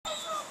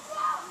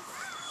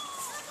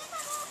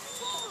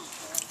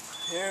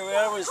Here we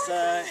are with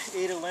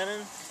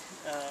Lendon,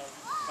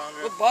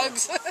 founder With of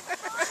bugs.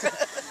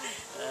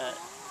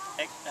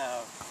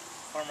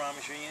 Farmer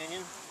Amish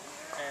reunion,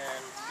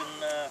 and it's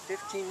been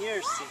 15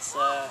 years since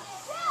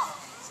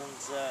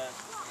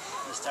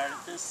we started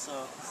this.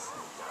 So,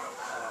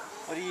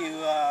 what do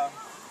you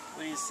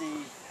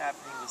see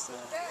happening with the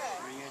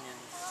reunion?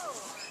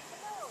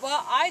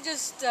 Well, I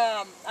just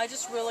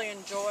really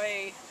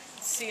enjoy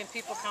seeing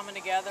people coming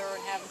together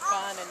and having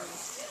fun, and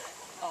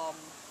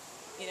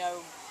you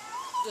know,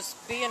 just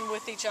being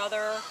with each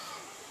other.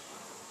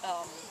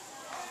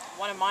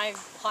 One of my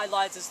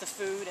highlights is the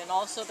food and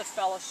also the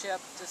fellowship,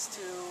 just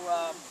to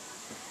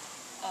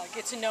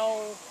get to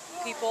know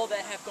people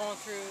that have gone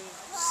through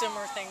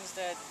similar things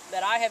that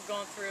I have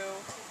gone through.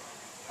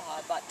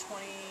 About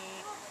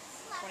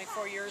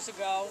 24 years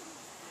ago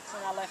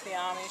when I left the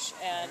Amish,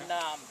 and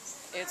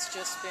it's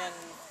just been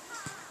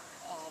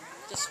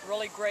just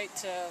really great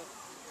to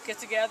get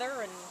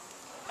together and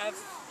have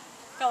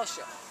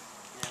fellowship.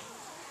 Yeah.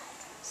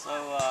 So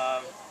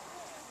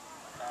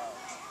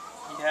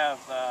you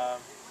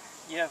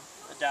have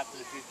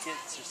adopted a few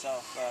kids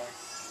yourself.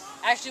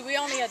 Actually, we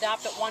only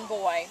adopted one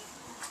boy.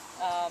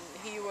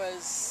 He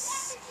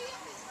was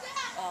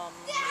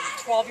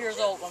 12 years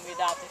old when we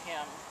adopted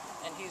him,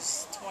 and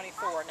he's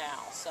 24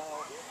 now. So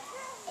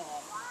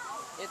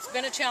it's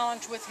been a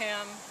challenge with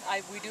him.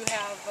 We do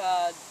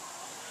have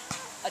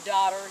a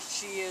daughter.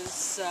 She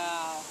is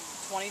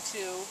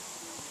 22,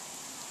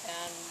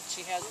 and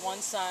she has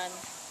one son,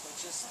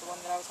 which is the one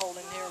that I was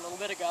holding here a little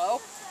bit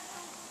ago.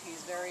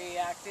 He's very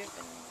active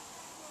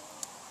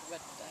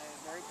but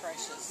very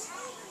precious.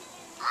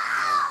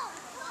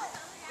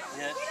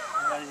 Yeah.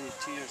 How old is he?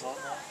 2 years old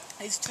now?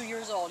 He's 2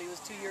 years old. He was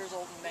 2 years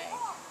old in May.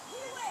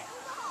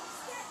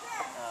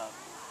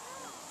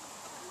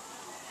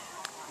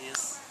 He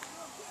is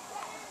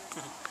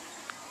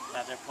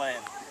out there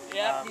playing.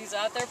 Yep, he's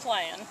out there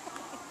playing,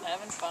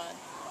 having fun.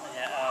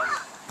 Yeah.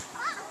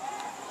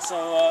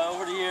 So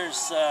over the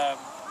years,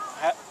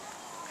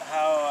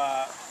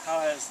 how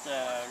has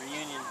the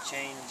reunion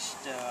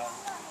changed, and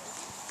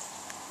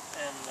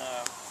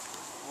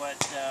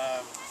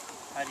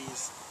how do you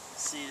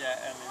see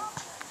that? I mean,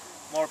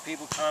 more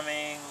people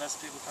coming, less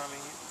people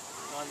coming,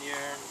 1 year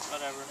and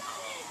whatever.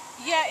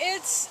 Yeah,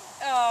 it's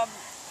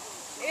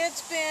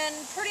been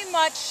pretty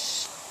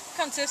much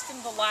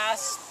consistent the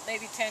last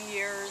maybe 10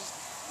 years.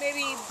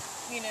 Maybe,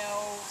 you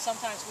know,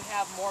 sometimes we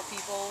have more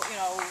people, you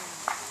know,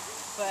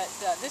 but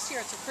this year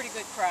it's a pretty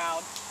good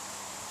crowd.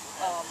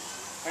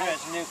 Pretty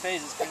much new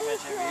faces pretty much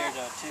every year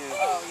though too.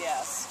 Oh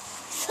yes.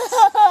 So.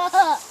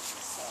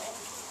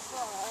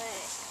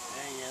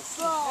 There he is.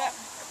 Yep.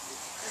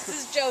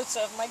 This is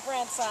Joseph, my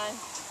grandson.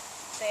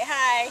 Say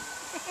hi.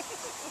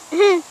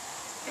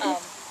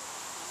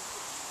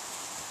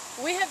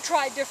 We have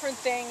tried different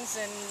things,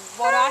 and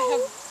what I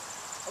have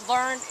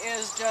learned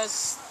is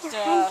just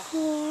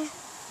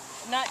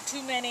not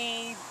too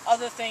many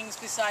other things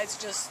besides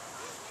just,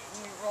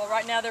 well,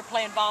 right now they're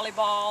playing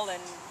volleyball,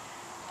 and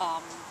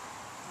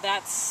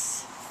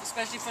that's,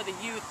 especially for the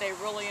youth, they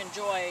really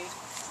enjoy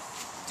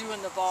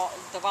doing the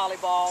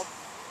volleyball,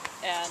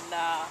 and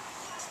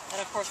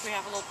of course we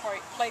have a little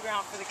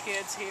playground for the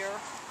kids here.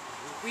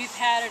 We've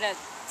had it at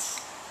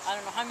I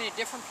don't know how many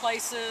different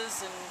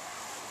places,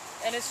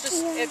 and it's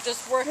just, it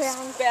just works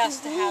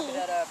best to have it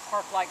at a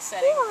park-like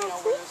setting, you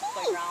know, where there's a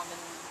playground and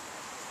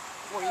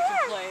where you can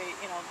play,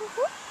 you know,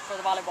 for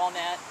the volleyball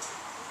net.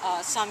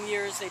 Some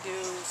years they do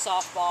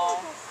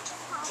softball,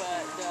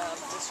 but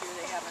this year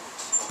they haven't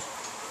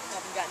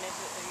gotten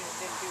into it. They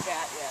didn't do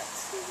that yet.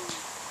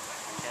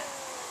 Okay.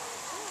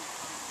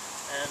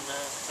 And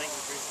thank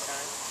you for your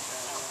time.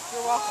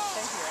 You're welcome.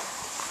 Thank you.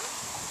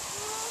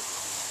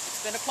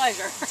 It's been a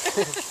pleasure.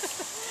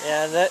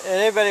 Yeah, and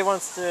anybody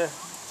wants to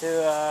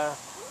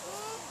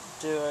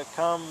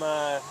come,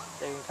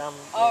 they can come.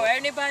 Oh,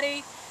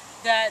 anybody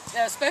that,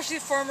 especially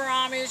former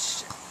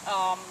Amish,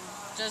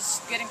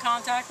 just get in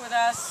contact with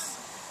us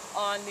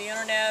on the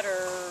internet,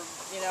 or,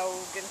 you know,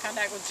 get in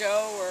contact with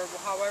Joe, or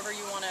however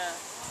you want to,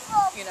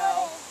 you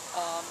know.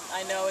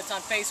 I know it's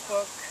on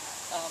Facebook.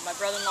 My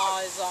brother-in-law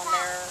is on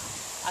there.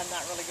 I'm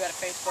not really good at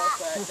Facebook,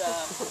 but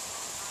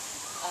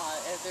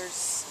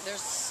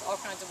there's all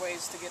kinds of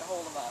ways to get a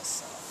hold of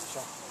us.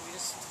 Sure. We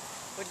just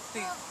would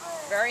be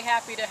very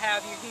happy to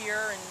have you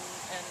here and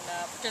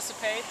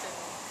participate and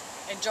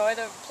enjoy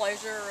the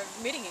pleasure of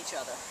meeting each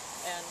other.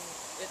 And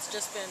it's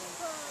just been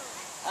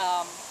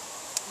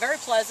very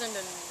pleasant,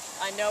 and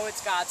I know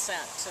it's God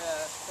sent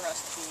for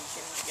us to be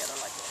getting together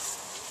like this.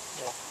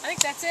 Yeah. I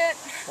think that's it.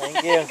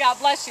 Thank you. God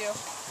bless you.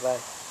 Bye.